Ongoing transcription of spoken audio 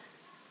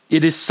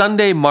It is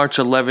Sunday, March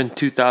 11th,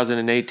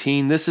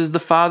 2018. This is the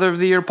Father of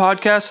the Year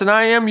podcast, and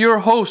I am your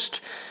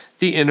host,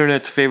 the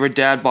internet's favorite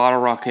dad, Bottle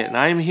Rocket, and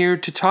I am here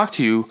to talk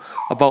to you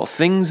about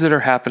things that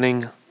are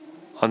happening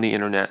on the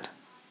internet.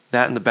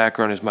 That in the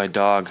background is my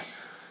dog.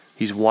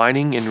 He's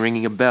whining and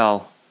ringing a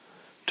bell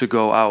to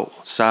go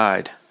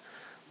outside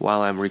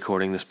while I'm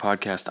recording this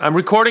podcast. I'm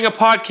recording a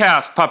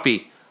podcast,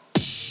 puppy.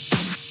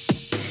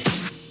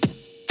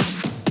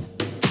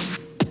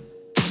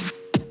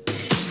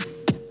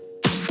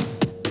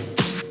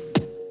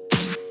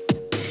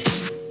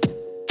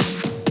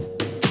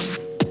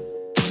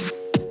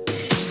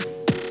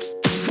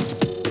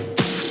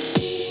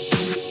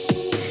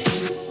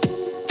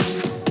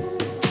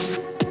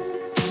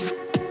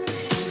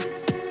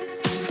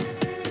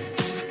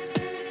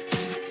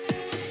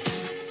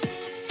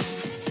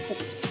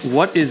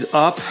 What is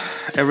up,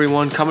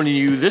 everyone? Coming to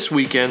you this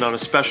weekend on a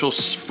special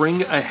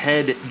Spring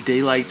Ahead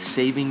Daylight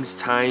Savings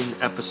Time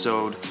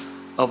episode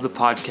of the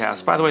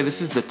podcast. By the way,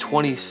 this is the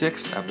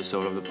 26th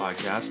episode of the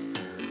podcast.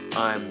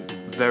 I'm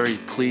very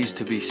pleased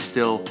to be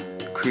still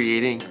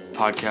creating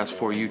podcasts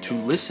for you to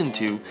listen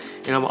to,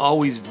 and I'm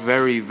always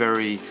very,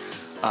 very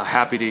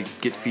happy to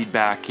get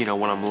feedback. You know,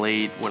 when I'm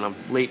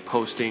late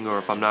posting, or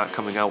if I'm not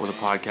coming out with a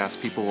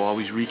podcast, people will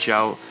always reach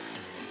out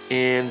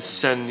and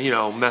send,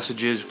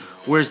 messages.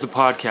 Where's the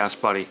podcast,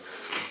 buddy?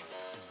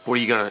 What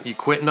are you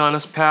quitting on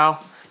us,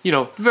 pal?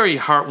 Very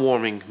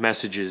heartwarming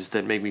messages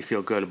that make me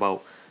feel good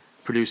about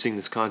producing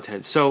this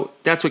content. So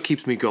that's what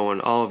keeps me going,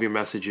 all of your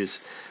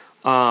messages.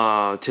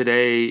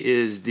 Today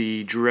is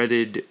the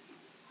dreaded,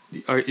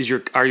 are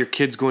your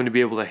kids going to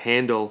be able to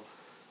handle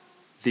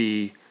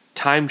the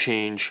time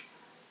change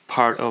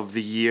part of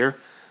the year?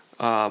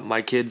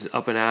 My kids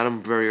up and at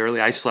 'em very early.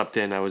 I slept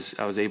in. I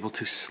was able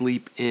to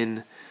sleep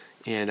in,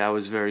 and I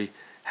was very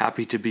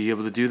happy to be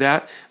able to do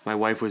that. My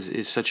wife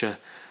is such a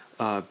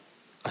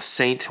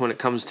saint when it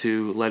comes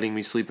to letting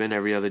me sleep in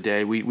every other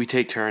day. We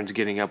take turns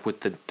getting up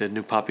with the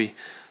new puppy,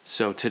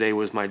 so today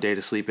was my day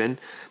to sleep in.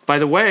 By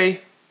the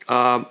way,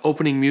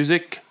 opening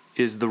music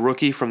is The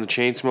Rookie from the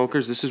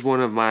Chainsmokers. This is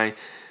one of my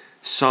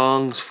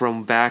songs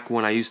from back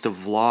when I used to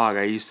vlog.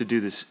 I used to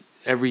do this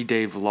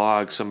everyday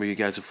vlog. Some of you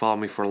guys have followed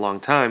me for a long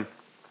time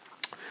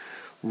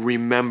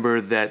remember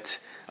that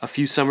a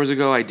few summers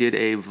ago, I did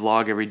a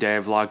vlog every day. I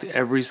vlogged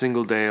every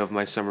single day of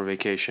my summer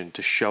vacation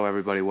to show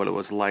everybody what it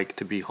was like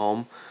to be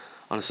home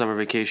on a summer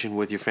vacation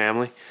with your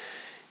family.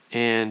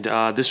 And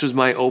this was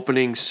my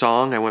opening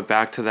song. I went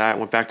back to that,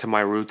 went back to my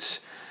roots,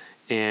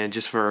 and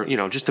just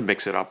to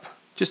mix it up,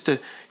 just to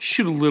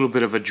shoot a little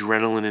bit of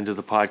adrenaline into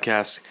the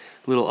podcast,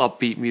 a little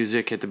upbeat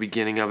music at the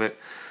beginning of it.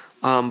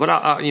 But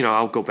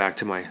I'll go back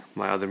to my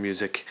other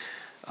music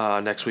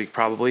next week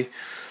probably.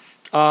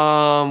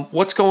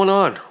 What's going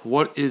on?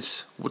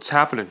 What's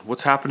happening?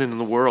 What's happening in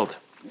the world?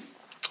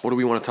 What do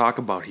we want to talk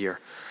about here?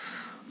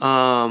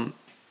 I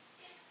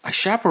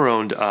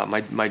chaperoned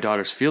my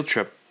daughter's field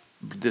trip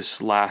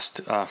this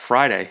last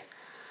Friday.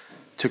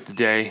 Took the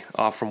day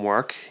off from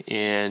work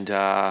and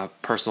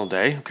personal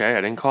day. Okay,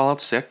 I didn't call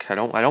out sick. I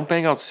don't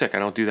bang out sick. I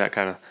don't do that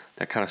kind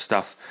of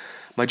stuff.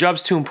 My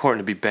job's too important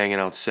to be banging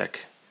out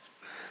sick.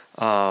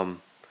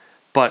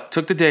 But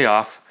took the day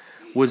off.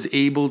 Was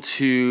able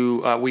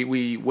to,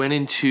 we went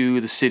into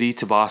the city,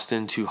 to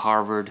Boston, to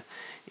Harvard,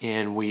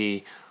 and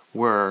we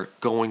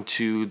went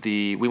to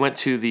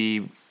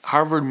the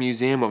Harvard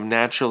Museum of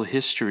Natural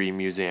History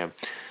Museum.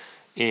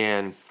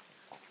 And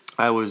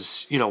I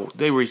was,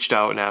 they reached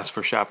out and asked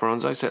for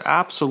chaperones. I said,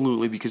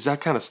 absolutely, because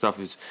that kind of stuff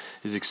is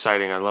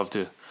exciting. I love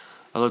to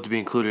be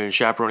included in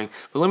chaperoning.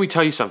 But let me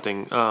tell you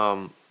something,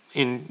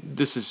 and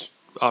this is,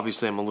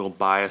 obviously I'm a little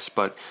biased,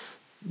 but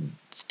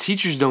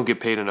teachers don't get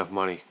paid enough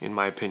money, in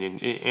my opinion.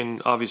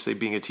 And obviously,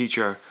 being a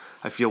teacher,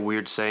 I feel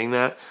weird saying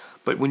that.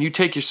 But when you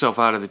take yourself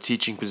out of the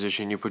teaching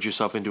position, you put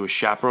yourself into a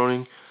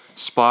chaperoning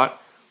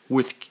spot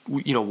with,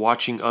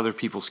 watching other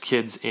people's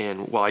kids.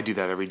 And, well, I do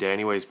that every day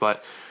anyways.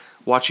 But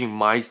watching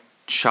my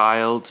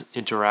child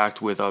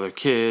interact with other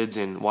kids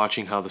and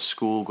watching how the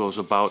school goes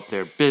about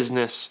their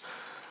business,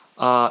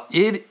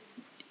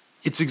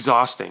 it's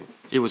exhausting.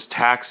 It was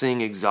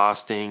taxing,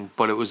 exhausting,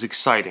 but it was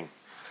exciting.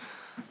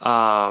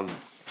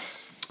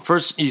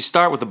 First, you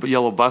start with the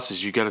yellow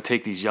buses. You got to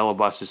take these yellow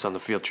buses on the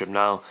field trip.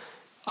 Now,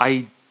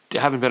 I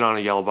haven't been on a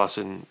yellow bus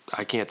in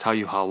I can't tell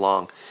you how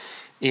long.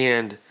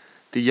 And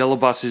the yellow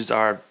buses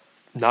are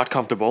not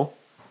comfortable.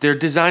 They're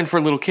designed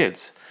for little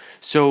kids.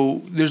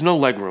 So there's no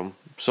leg room.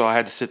 So I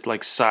had to sit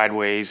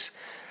sideways.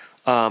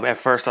 At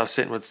first, I was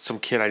sitting with some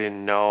kid I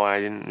didn't know. I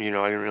didn't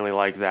really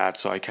like that.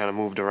 So I kind of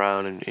moved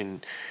around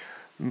and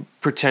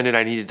pretended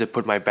I needed to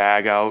put my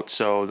bag out.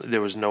 So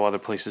there was no other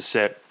place to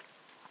sit.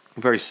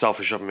 Very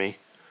selfish of me.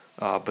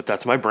 But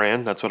that's my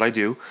brand. That's what I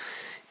do.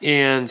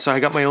 And so I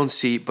got my own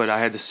seat, but I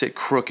had to sit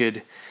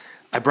crooked.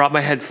 I brought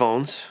my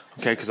headphones,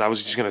 okay, because I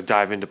was just going to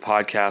dive into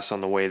podcasts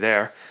on the way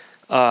there.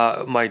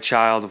 My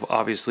child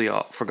obviously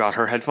forgot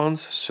her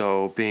headphones,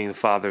 so being the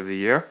father of the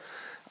year,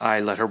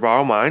 I let her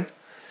borrow mine.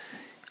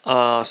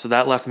 So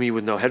that left me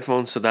with no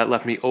headphones, so that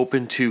left me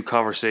open to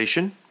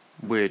conversation,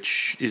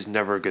 which is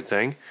never a good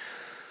thing.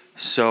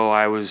 So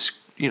I was,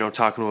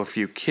 talking to a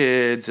few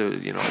kids,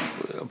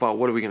 about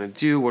what are we going to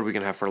do, what are we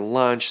going to have for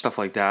lunch, stuff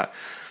like that.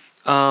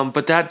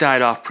 But that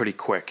died off pretty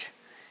quick.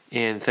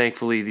 And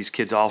thankfully, these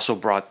kids also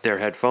brought their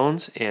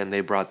headphones and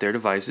they brought their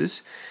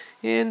devices.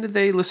 And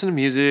they listened to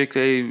music,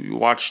 they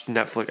watched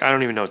Netflix. I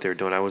don't even know what they were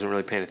doing. I wasn't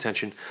really paying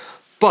attention.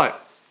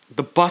 But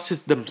the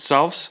buses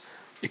themselves,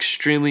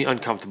 extremely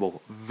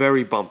uncomfortable,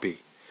 very bumpy.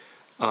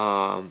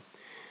 No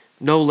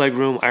leg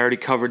room, I already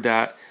covered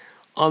that.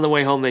 On the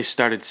way home, they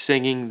started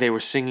singing. They were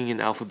singing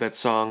an alphabet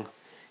song,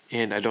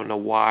 and I don't know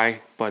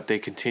why, but they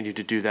continued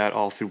to do that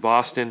all through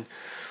Boston.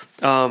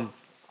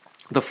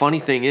 The funny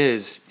thing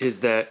is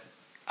that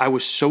I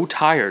was so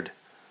tired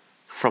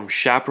from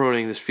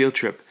chaperoning this field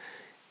trip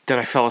that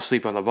I fell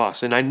asleep on the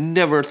bus. And I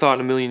never thought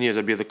in a million years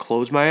I'd be able to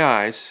close my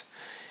eyes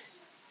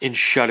and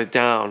shut it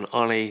down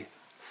on a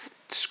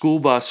school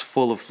bus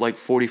full of like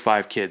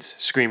 45 kids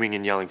screaming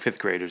and yelling, fifth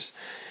graders.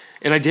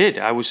 And I did.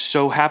 I was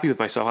so happy with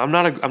myself. I'm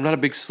not a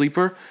big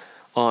sleeper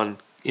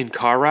in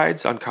car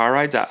rides. On car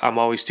rides, I'm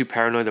always too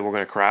paranoid that we're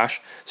going to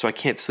crash, so I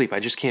can't sleep. I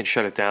just can't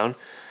shut it down.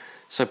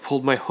 So I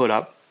pulled my hood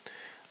up.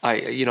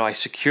 I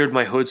secured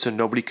my hood so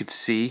nobody could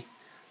see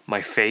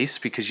my face,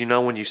 because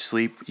when you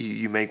sleep,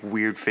 you make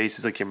weird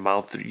faces, like your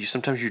mouth.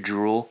 Sometimes you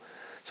drool,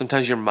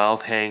 sometimes your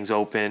mouth hangs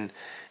open,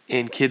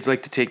 and kids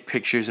like to take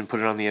pictures and put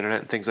it on the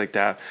internet and things like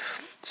that.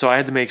 So I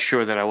had to make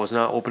sure that I was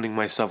not opening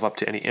myself up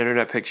to any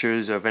internet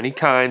pictures of any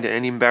kind,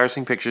 any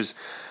embarrassing pictures.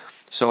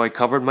 So I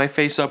covered my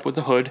face up with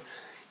the hood,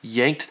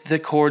 yanked the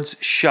cords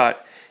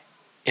shut,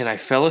 and I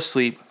fell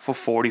asleep for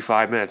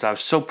 45 minutes. I was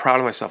so proud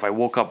of myself. I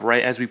woke up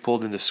right as we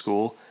pulled into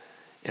school,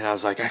 and I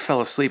was like, I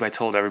fell asleep. I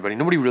told everybody.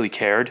 Nobody really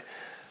cared.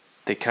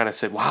 They kind of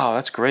said, wow,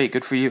 that's great.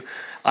 Good for you.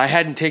 I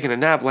hadn't taken a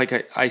nap.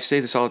 Like I say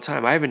this all the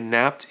time. I haven't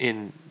napped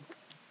in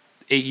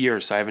 8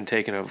 years. I haven't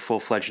taken a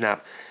full-fledged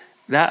nap.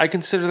 That I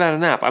consider that a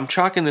nap. I'm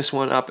chalking this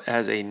one up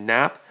as a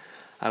nap.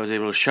 I was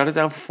able to shut it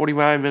down for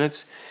 45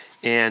 minutes,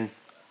 and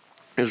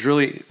I'm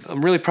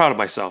really proud of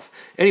myself.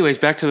 Anyways,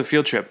 back to the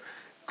field trip.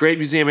 Great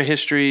museum of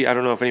history. I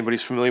don't know if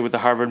anybody's familiar with the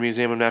Harvard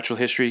Museum of Natural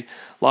History.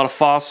 A lot of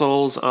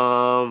fossils,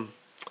 a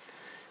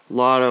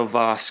lot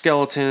of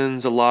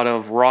skeletons, a lot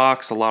of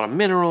rocks, a lot of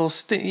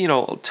minerals.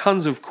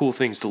 Tons of cool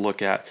things to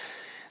look at.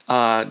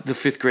 The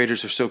fifth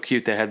graders are so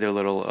cute. They have their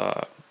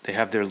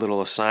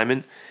little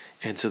assignment.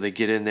 And so they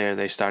get in there and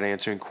they start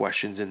answering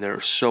questions, and they're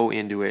so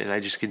into it. And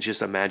I can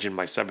just imagine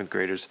my seventh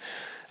graders.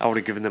 I would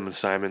have given them an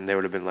assignment, and they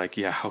would have been like,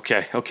 "Yeah,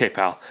 okay,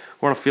 pal.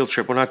 We're on a field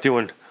trip. We're not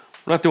doing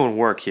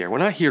work here. We're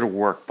not here to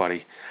work,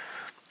 buddy."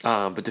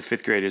 But the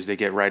fifth graders, they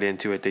get right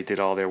into it. They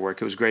did all their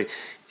work. It was great.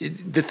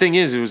 The thing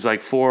is, it was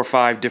like 4 or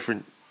 5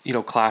 different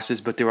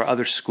classes, but there were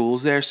other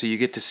schools there, so you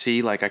get to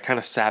see. Like I kind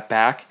of sat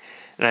back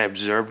and I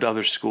observed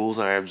other schools,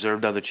 and I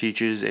observed other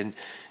teachers and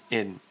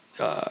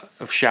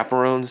of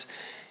chaperones.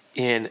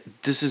 And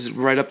this is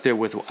right up there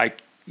with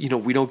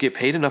we don't get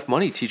paid enough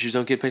money. Teachers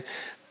don't get paid.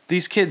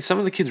 These kids, some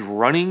of the kids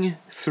running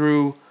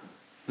through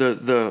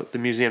the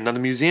museum. Now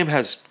the museum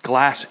has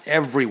glass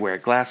everywhere,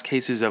 glass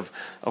cases of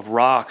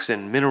rocks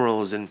and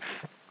minerals and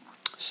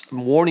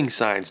warning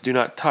signs. Do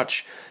not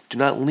touch. Do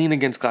not lean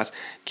against glass.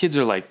 Kids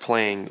are like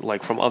playing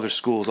like from other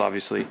schools,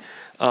 obviously.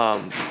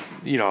 My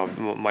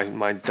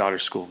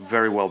daughter's school,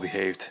 very well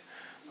behaved.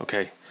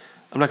 Okay,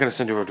 I'm not going to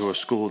send her to a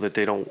school that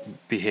they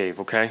don't behave.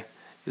 Okay.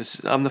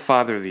 I'm the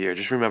father of the year.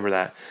 Just remember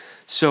that.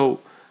 So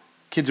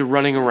kids are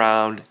running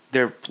around.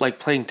 They're like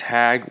playing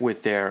tag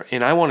with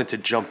and I wanted to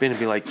jump in and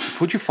be like,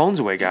 put your phones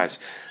away, guys.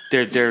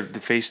 They're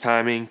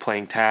FaceTiming,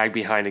 playing tag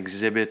behind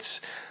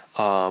exhibits,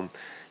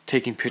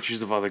 taking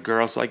pictures of other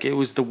girls. Like it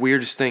was the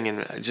weirdest thing.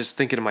 And just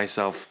thinking to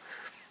myself,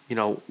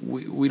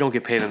 we don't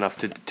get paid enough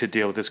to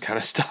deal with this kind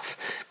of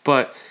stuff.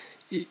 But,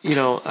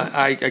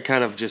 I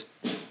kind of just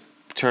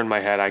turned my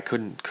head. I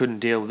couldn't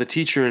deal. The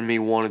teacher in me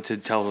wanted to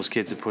tell those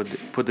kids to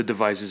put the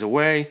devices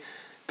away,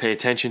 pay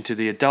attention to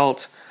the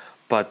adult,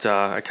 but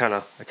I kind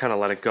of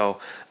let it go.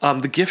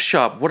 The gift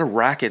shop, what a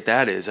racket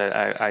that is.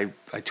 I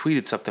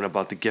tweeted something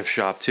about the gift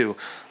shop too.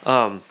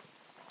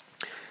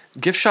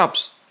 Gift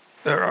shops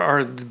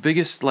are the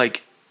biggest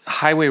like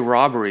highway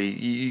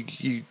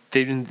robbery.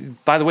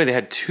 By the way, they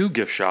had 2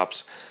 gift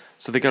shops,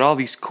 so they got all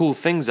these cool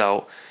things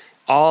out,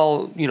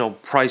 all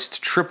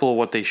priced triple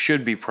what they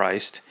should be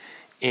priced.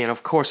 And,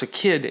 of course, a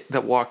kid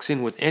that walks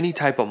in with any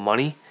type of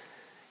money,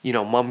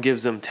 mom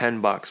gives them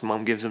 $10,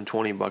 mom gives them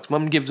 $20,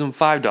 mom gives them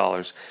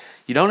 $5.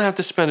 You don't have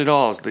to spend it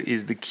all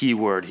is the key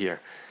word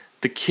here.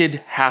 The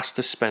kid has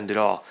to spend it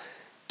all.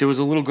 There was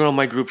a little girl in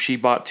my group, she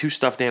bought 2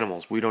 stuffed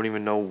animals. We don't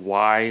even know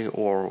why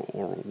or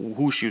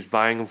who she was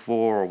buying them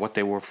for or what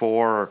they were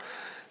for.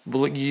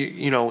 But,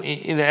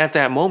 and at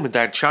that moment,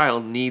 that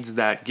child needs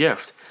that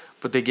gift.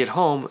 But they get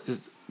home,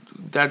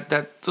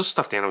 those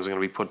stuffed animals are going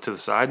to be put to the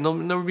side and they'll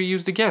never be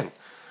used again.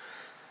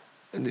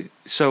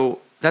 So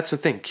that's the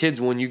thing.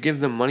 Kids, when you give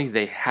them money,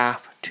 they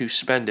have to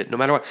spend it, no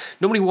matter what.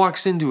 Nobody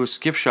walks into a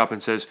gift shop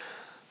and says,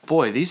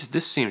 "Boy,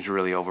 this seems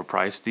really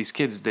overpriced." These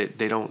kids, they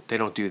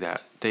don't do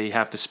that. They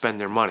have to spend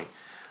their money,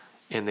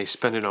 and they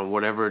spend it on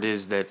whatever it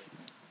is that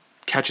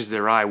catches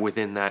their eye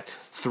within that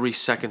 3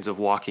 seconds of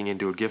walking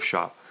into a gift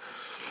shop.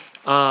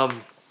 I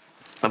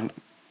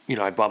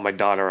bought my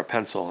daughter a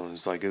pencil, and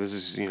it's like, this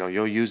is,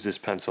 you'll use this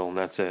pencil, and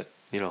that's it.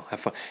 Have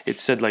fun. It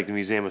said like the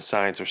Museum of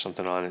Science or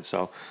something on it,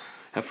 so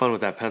have fun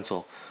with that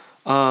pencil.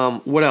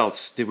 What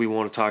else did we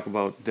want to talk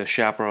about? The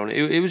chaperone.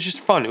 It was just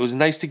fun. It was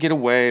nice to get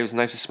away. It was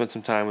nice to spend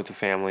some time with the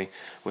family,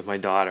 with my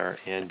daughter,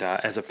 and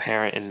as a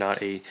parent and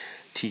not a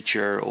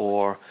teacher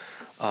or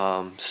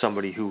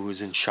somebody who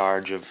was in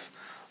charge of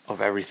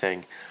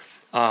everything.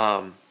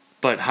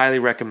 But highly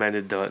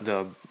recommended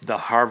the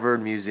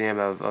Harvard Museum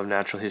of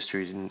Natural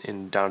History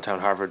in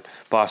downtown Harvard,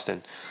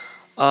 Boston.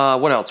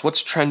 What else?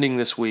 What's trending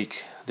this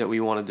week that we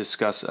want to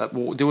discuss?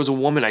 There was a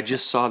woman I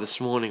just saw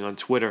this morning on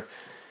Twitter.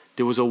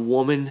 There was a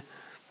woman.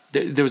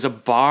 There was a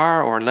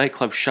bar or a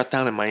nightclub shut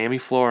down in Miami,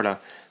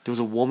 Florida. There was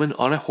a woman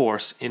on a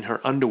horse in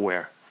her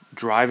underwear,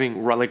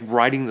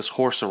 riding this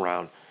horse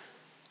around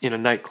in a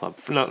nightclub.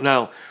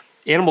 Now,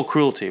 animal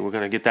cruelty, we're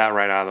going to get that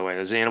right out of the way.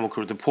 There's animal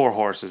cruelty. The poor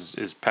horse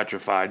is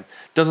petrified.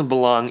 Doesn't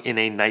belong in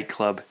a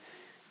nightclub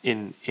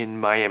in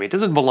Miami. It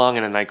doesn't belong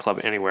in a nightclub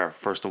anywhere,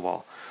 first of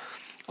all.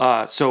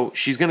 So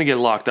she's going to get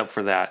locked up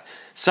for that.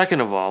 Second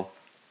of all,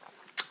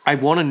 I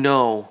want to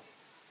know,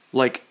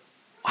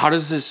 how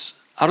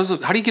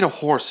do you get a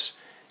horse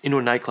into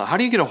a nightclub? How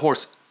do you get a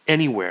horse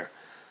anywhere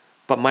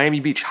but Miami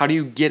Beach? How do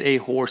you get a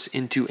horse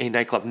into a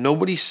nightclub?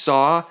 Nobody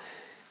saw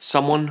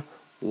someone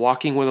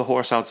walking with a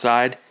horse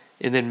outside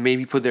and then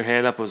maybe put their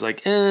hand up and was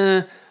like,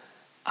 I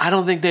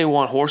don't think they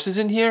want horses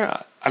in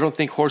here. I don't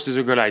think horses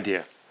are a good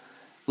idea.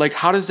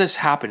 How does this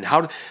happen?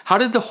 How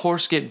did the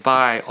horse get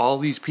by all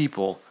these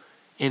people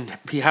and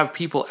have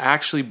people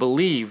actually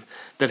believe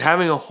that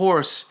having a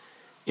horse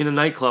in a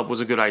nightclub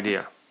was a good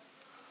idea?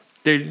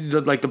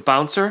 The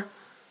bouncer,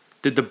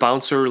 did the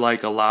bouncer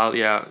allow?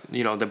 Yeah,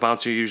 the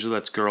bouncer usually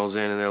lets girls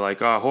in, and they're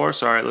like, "Oh,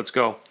 horse, all right, let's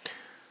go."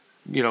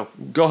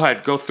 Go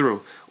ahead, go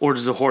through. Or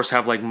does the horse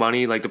have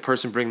money? The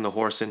person bringing the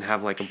horse in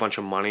have a bunch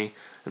of money,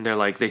 and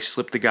they're they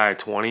slip the guy a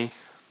 20,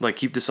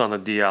 keep this on the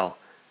DL,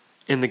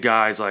 and the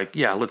guy's like,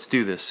 "Yeah, let's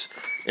do this,"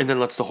 and then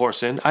lets the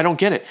horse in. I don't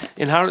get it.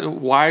 And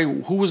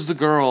who was the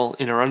girl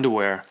in her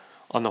underwear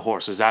on the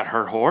horse? Is that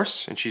her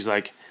horse? And she's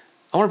like,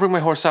 "I want to bring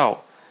my horse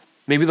out."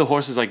 Maybe the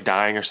horse is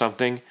dying or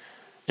something,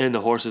 and the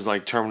horse is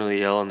terminally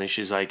ill, and then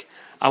she's like,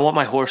 "I want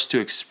my horse to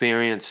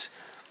experience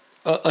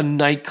a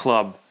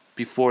nightclub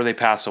before they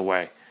pass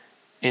away."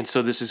 And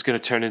so this is going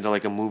to turn into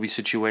a movie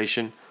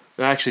situation.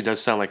 It actually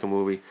does sound like a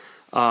movie.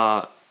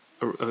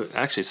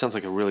 Actually, it sounds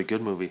like a really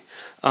good movie.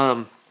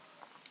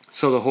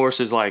 So the horse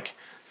is like,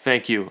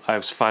 "Thank you. I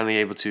was finally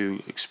able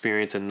to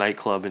experience a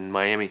nightclub in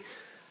Miami."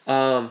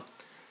 Third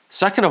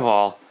of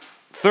all,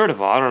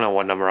 I don't know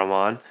what number I'm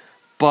on,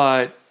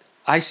 but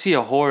I see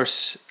a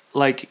horse,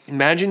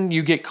 imagine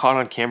you get caught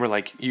on camera,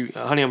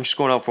 honey, I'm just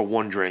going out for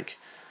one drink.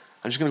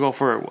 I'm just going to go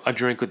for a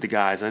drink with the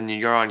guys. And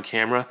you're on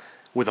camera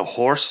with a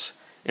horse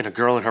and a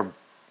girl in her,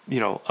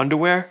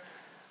 underwear.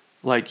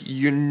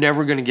 You're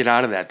never going to get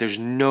out of that.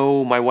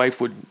 My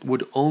wife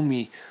would own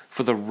me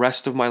for the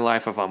rest of my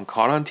life if I'm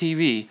caught on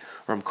TV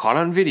or I'm caught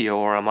on video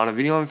or I'm on a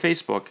video on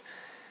Facebook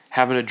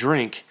having a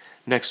drink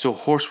next to a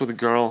horse with a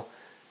girl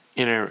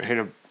in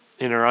her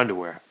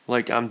underwear.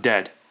 I'm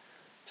dead.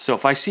 So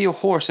if I see a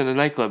horse in a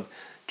nightclub,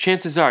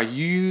 chances are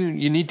you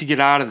need to get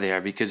out of there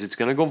because it's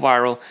going to go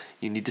viral.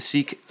 You need to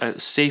seek a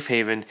safe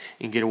haven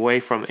and get away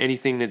from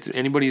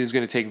anybody who's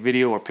going to take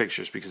video or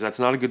pictures, because that's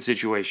not a good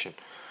situation.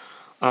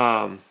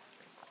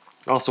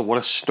 Also, what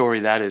a story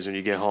that is when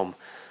you get home.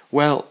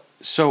 Well,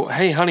 so,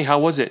 hey, honey, how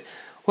was it?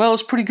 Well,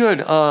 it's pretty good.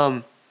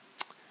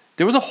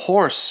 There was a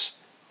horse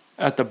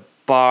at the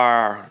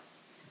bar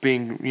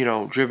being,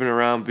 ridden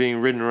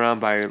around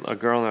by a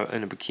girl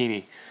in a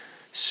bikini.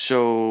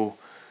 So,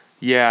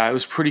 yeah, it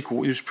was pretty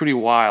cool. It was pretty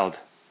wild.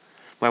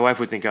 My wife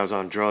would think I was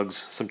on drugs,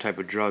 some type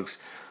of drugs.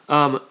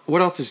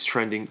 What else is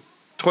trending?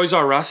 Toys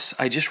R Us.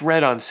 I just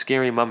read on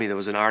Scary Mummy, there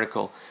was an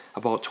article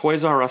about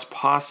Toys R Us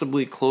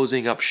possibly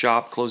closing up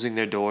shop, closing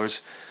their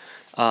doors,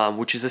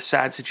 which is a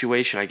sad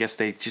situation. I guess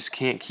they just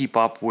can't keep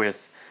up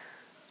with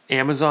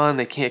Amazon.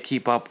 They can't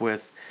keep up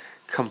with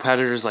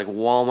competitors like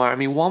Walmart. I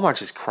mean,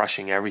 Walmart's just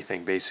crushing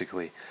everything,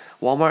 basically.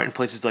 Walmart and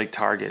places like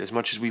Target, as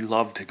much as we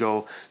love to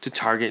go to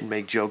Target and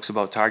make jokes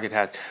about Target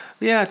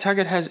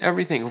has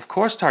everything. Of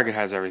course Target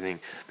has everything,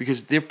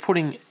 because they're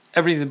putting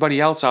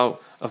everybody else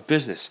out of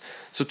business.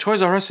 So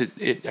Toys R Us,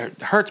 it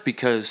hurts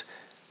because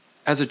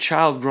as a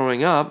child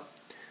growing up,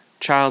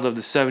 child of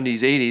the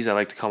 70s, 80s, I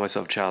like to call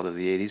myself child of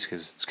the 80s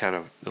because it's kind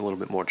of a little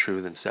bit more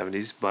true than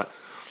 70s, but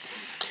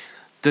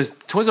the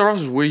Toys R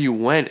Us is where you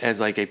went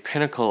as a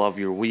pinnacle of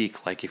your week.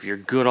 If you're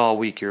good all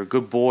week, you're a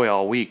good boy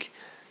all week,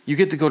 you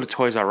get to go to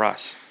Toys R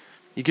Us.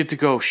 You get to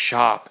go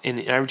shop. And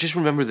I just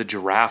remember the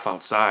giraffe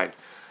outside.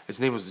 His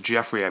name was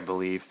Jeffrey, I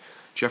believe.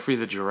 Jeffrey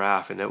the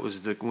giraffe. And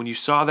when you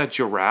saw that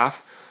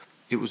giraffe,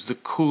 it was the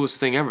coolest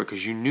thing ever,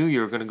 because you knew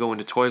you were going to go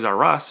into Toys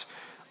R Us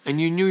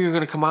and you knew you were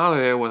going to come out of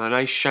there with a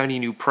nice shiny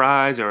new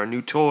prize or a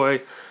new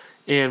toy.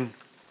 And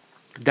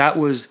that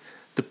was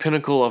the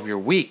pinnacle of your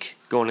week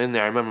going in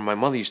there. I remember my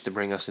mother used to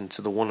bring us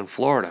into the one in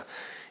Florida.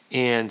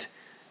 And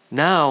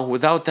now,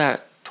 without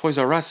that Toys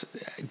R Us,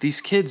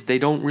 these kids, they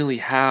don't really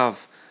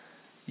have,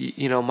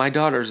 my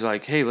daughter's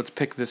like, hey, let's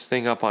pick this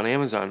thing up on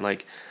Amazon.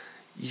 Like,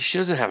 she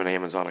doesn't have an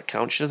Amazon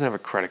account. She doesn't have a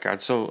credit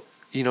card. So,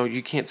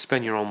 you can't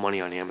spend your own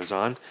money on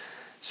Amazon.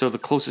 So the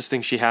closest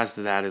thing she has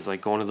to that is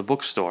like going to the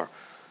bookstore.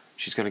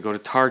 She's going to go to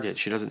Target.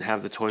 She doesn't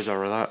have the Toys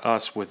R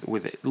Us with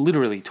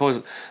literally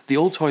toys. The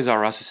old Toys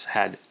R Us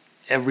had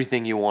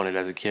everything you wanted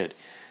as a kid.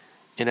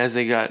 And as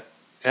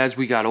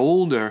we got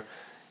older,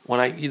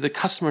 the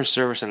customer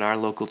service in our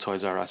local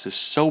Toys R Us is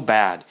so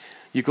bad.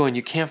 You go and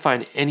you can't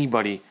find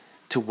anybody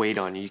to wait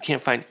on you. You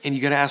can't find, and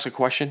you got to ask a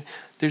question.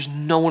 There's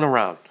no one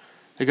around.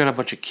 They got a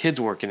bunch of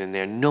kids working in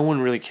there. No one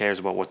really cares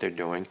about what they're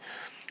doing.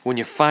 When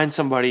you find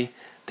somebody,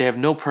 they have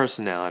no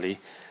personality.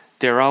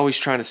 They're always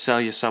trying to sell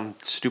you some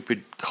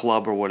stupid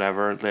club or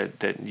whatever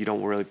that you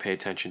don't really pay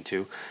attention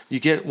to. You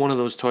get one of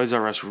those Toys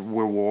R Us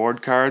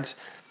reward cards.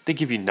 They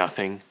give you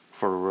nothing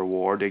for a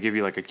reward. They give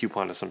you like a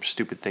coupon to some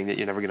stupid thing that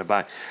you're never going to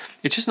buy.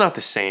 It's just not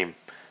the same.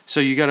 So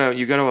you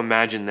gotta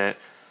imagine that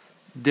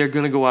they're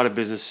going to go out of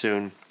business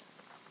soon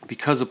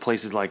because of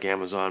places like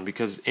Amazon,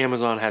 because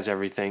Amazon has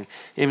everything.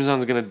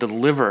 Amazon's going to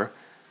deliver.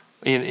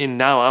 And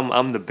now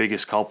I'm the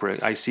biggest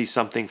culprit. I see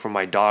something for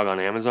my dog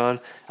on Amazon.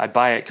 I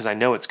buy it because I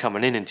know it's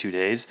coming in 2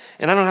 days.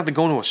 And I don't have to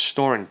go into a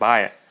store and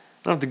buy it.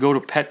 I don't have to go to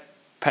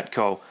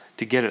Petco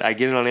to get it. I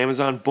get it on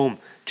Amazon. Boom.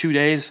 2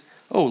 days.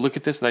 Oh, look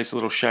at this nice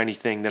little shiny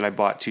thing that I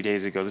bought 2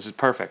 days ago. This is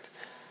perfect.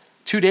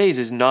 2 days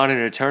is not an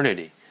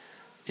eternity.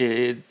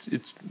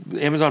 It's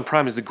Amazon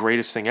Prime is the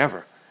greatest thing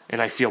ever.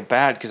 And I feel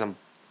bad because I'm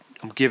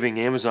giving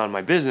Amazon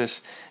my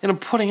business. And I'm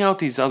putting out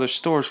these other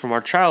stores from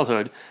our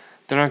childhood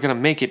that aren't going to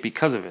make it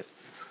because of it.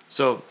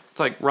 So it's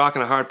like rock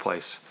in a hard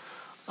place.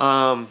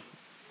 So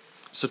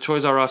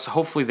Toys R Us,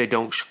 hopefully they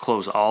don't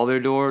close all their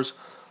doors.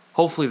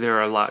 Hopefully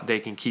they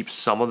can keep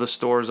some of the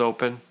stores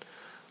open.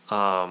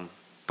 But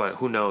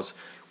who knows?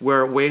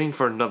 We're waiting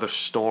for another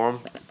storm,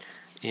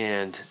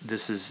 and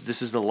this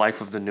is the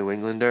life of the New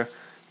Englander.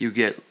 You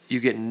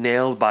get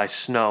nailed by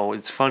snow.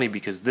 It's funny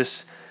because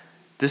this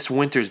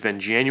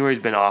January's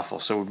been awful.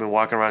 So we've been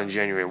walking around in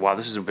January. Wow,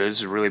 this is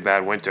a really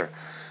bad winter.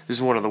 This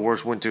is one of the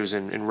worst winters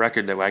in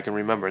record that I can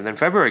remember. And then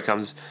February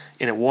comes,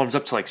 and it warms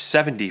up to like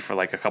 70 for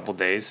like a couple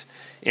days.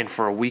 And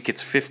for a week,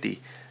 it's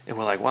 50. And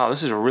we're like, wow,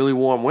 this is a really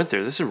warm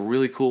winter. This is a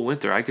really cool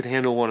winter. I can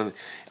handle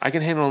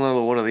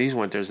another one of these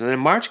winters. And then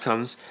March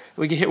comes,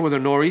 and we get hit with a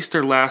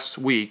nor'easter last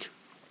week,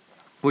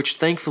 which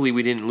thankfully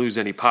we didn't lose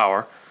any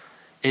power.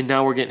 And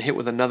now we're getting hit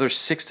with another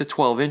 6 to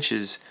 12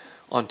 inches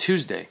on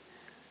Tuesday.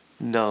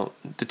 No,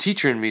 the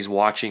teacher in me is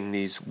watching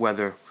the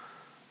weather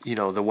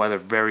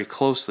very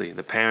closely.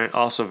 The parent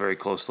also very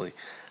closely.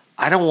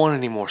 I don't want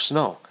any more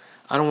snow.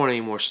 I don't want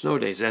any more snow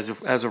days. As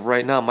of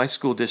right now, my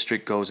school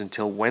district goes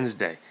until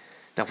Wednesday.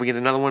 Now, if we get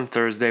another one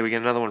Thursday, we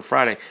get another one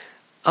Friday.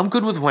 I'm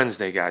good with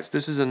Wednesday, guys.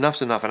 This is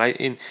enough's enough. And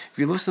if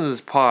you listen to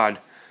this pod,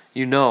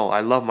 you know I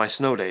love my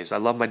snow days. I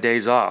love my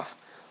days off.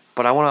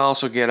 But I want to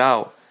also get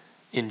out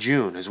in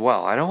June as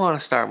well. I don't want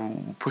to start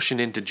pushing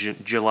into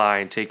July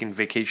and taking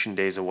vacation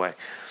days away.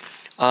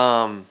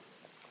 So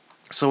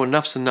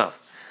enough's enough.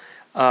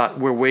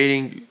 We're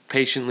waiting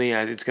patiently.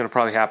 It's going to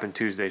probably happen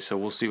Tuesday, so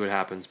we'll see what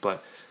happens.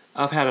 But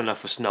I've had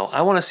enough of snow.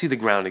 I want to see the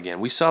ground again.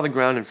 We saw the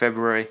ground in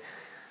February.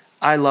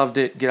 I loved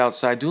it. Get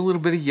outside, do a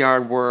little bit of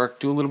yard work,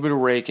 do a little bit of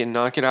raking,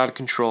 not get out of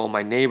control.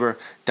 My neighbor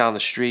down the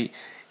street,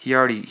 he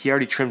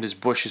already trimmed his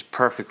bushes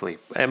perfectly.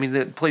 I mean,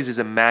 the place is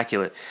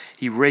immaculate.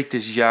 He raked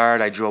his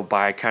yard. I drove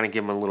by. I kind of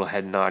gave him a little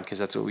head nod because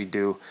that's what we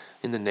do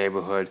in the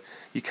neighborhood.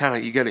 You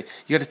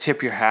gotta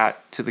tip your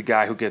hat to the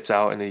guy who gets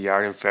out in the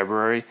yard in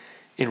February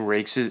and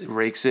rakes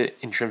it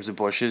and trims the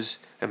bushes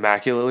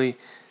immaculately.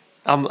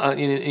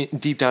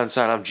 Deep down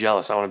inside, I'm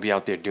jealous. I want to be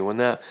out there doing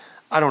that.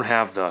 I don't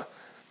have the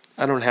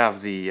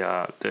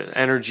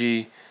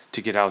energy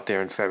to get out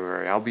there in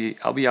February.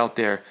 I'll be out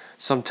there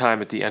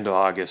sometime at the end of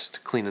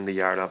August cleaning the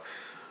yard up.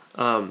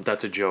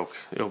 That's a joke.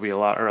 It'll be a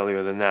lot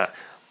earlier than that.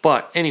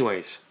 But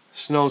anyways,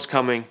 snow's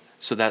coming,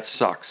 so that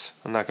sucks.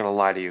 I'm not gonna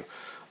lie to you.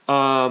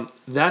 I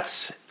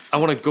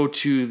want to go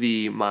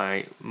to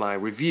my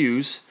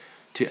reviews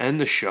to end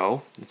the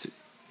show.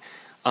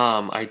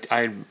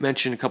 I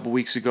mentioned a couple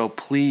weeks ago,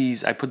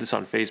 please, I put this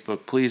on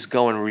Facebook, please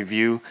go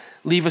and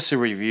leave us a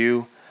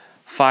review,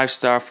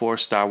 5-star,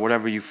 4-star,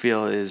 whatever you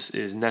feel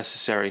is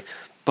necessary.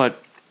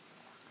 But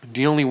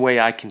the only way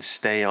I can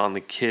stay on the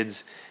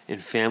Kids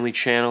and Family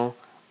channel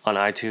on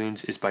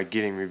iTunes is by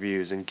getting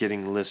reviews and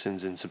getting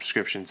listens and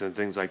subscriptions and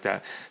things like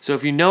that. So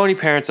if you know any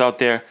parents out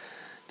there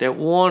that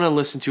want to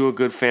listen to a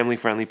good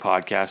family-friendly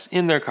podcast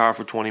in their car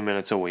for 20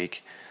 minutes a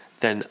week,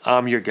 then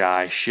I'm your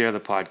guy. Share the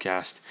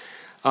podcast.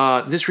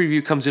 This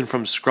review comes in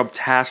from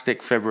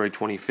Scrubtastic, February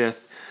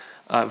 25th.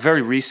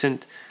 Very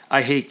recent.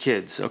 I hate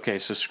kids. Okay,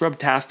 so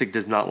Scrubtastic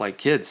does not like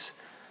kids.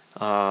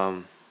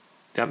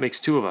 That makes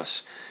two of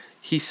us.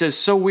 He says,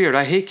 so weird.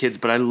 I hate kids,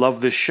 but I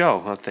love this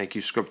show. Oh, thank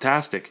you,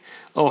 Scrubtastic.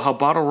 Oh, how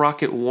Bottle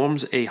Rocket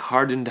warms a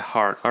hardened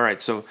heart. All right,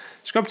 so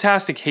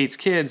Scrubtastic hates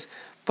kids,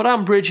 But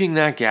I'm bridging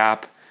that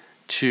gap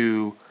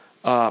to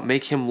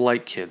make him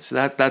like kids.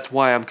 That's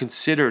why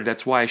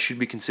that's why I should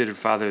be considered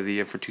Father of the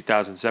Year for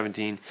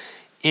 2017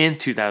 and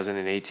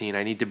 2018.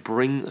 I need to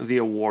bring the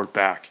award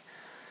back.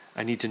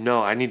 I need to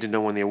know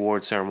when the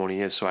award ceremony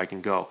is so I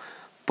can go.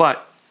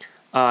 But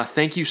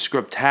thank you,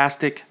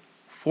 Scriptastic,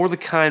 for the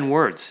kind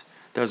words.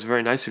 That was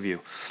very nice of you.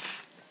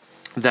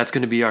 That's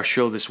going to be our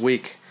show this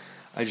week.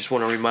 I just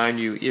want to remind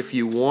you, if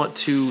you want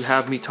to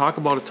have me talk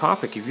about a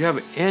topic, if you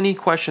have any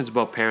questions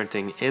about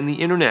parenting and the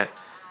internet,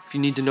 if you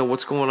need to know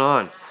what's going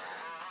on,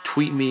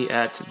 tweet me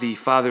at the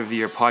Father of the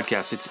Year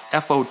podcast. It's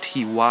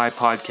FOTY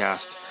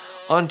podcast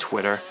on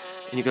Twitter.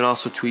 And you can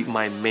also tweet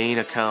my main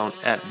account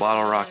at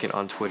Bottle Rocket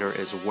on Twitter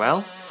as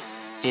well.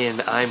 And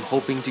I'm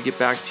hoping to get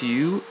back to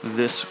you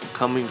this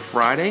coming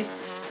Friday.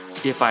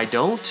 If I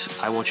don't,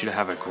 I want you to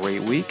have a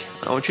great week.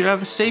 I want you to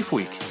have a safe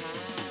week.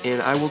 And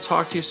I will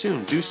talk to you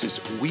soon. Deuces,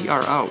 we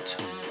are out.